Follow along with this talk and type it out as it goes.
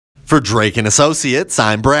For Drake Associates,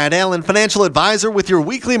 I'm Brad Allen, financial advisor with your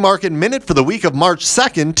weekly market minute for the week of March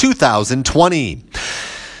 2nd, 2020.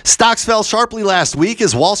 Stocks fell sharply last week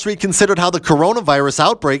as Wall Street considered how the coronavirus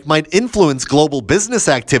outbreak might influence global business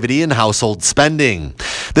activity and household spending.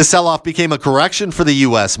 The sell-off became a correction for the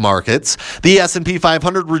U.S. markets. The S&P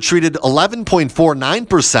 500 retreated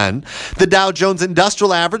 11.49%, the Dow Jones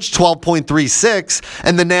Industrial Average 12.36%,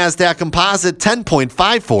 and the Nasdaq Composite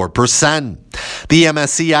 10.54%. The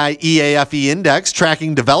MSCI EAFE Index,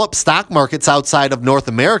 tracking developed stock markets outside of North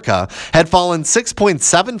America, had fallen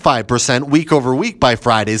 6.75% week over week by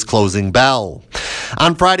Friday's closing bell.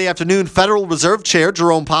 On Friday afternoon, Federal Reserve Chair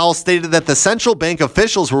Jerome Powell stated that the central bank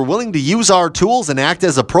officials were willing to use our tools and act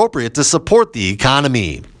as appropriate to support the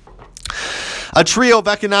economy. A trio of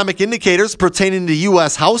economic indicators pertaining to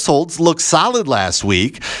U.S. households looked solid last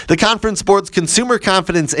week. The Conference Board's Consumer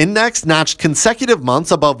Confidence Index notched consecutive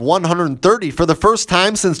months above 130 for the first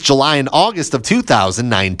time since July and August of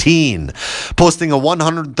 2019, posting a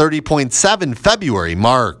 130.7 February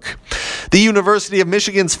mark. The University of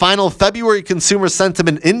Michigan's final February Consumer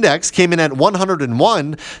Sentiment Index came in at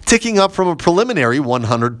 101, ticking up from a preliminary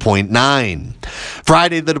 100.9.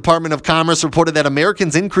 Friday, the Department of Commerce reported that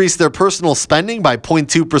Americans increased their personal spending by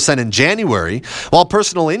 0.2% in January, while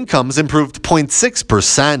personal incomes improved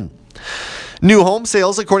 0.6%. New home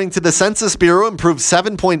sales, according to the Census Bureau, improved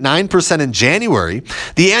 7.9% in January.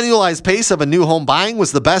 The annualized pace of a new home buying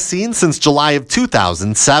was the best seen since July of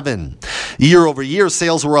 2007. Year over year,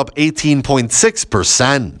 sales were up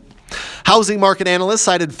 18.6%. Housing market analysts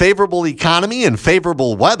cited favorable economy and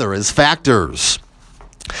favorable weather as factors.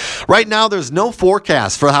 Right now, there's no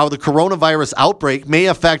forecast for how the coronavirus outbreak may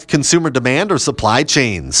affect consumer demand or supply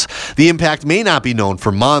chains. The impact may not be known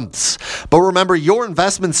for months. But remember, your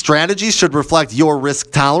investment strategy should reflect your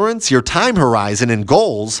risk tolerance, your time horizon, and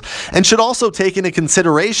goals, and should also take into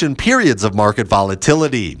consideration periods of market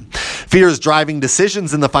volatility. Fear is driving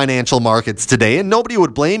decisions in the financial markets today, and nobody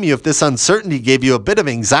would blame you if this uncertainty gave you a bit of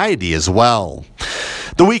anxiety as well.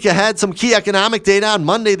 The week ahead, some key economic data. On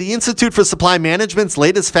Monday, the Institute for Supply Management's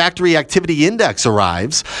latest Factory Activity Index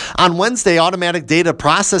arrives. On Wednesday, Automatic Data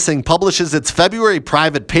Processing publishes its February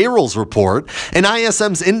private payrolls report, and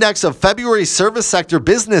ISM's index of February service sector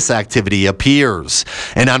business activity appears.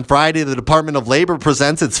 And on Friday, the Department of Labor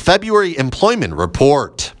presents its February employment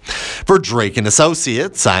report. For Drake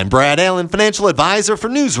Associates, I'm Brad Allen, financial advisor for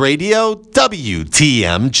News Radio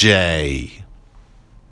WTMJ.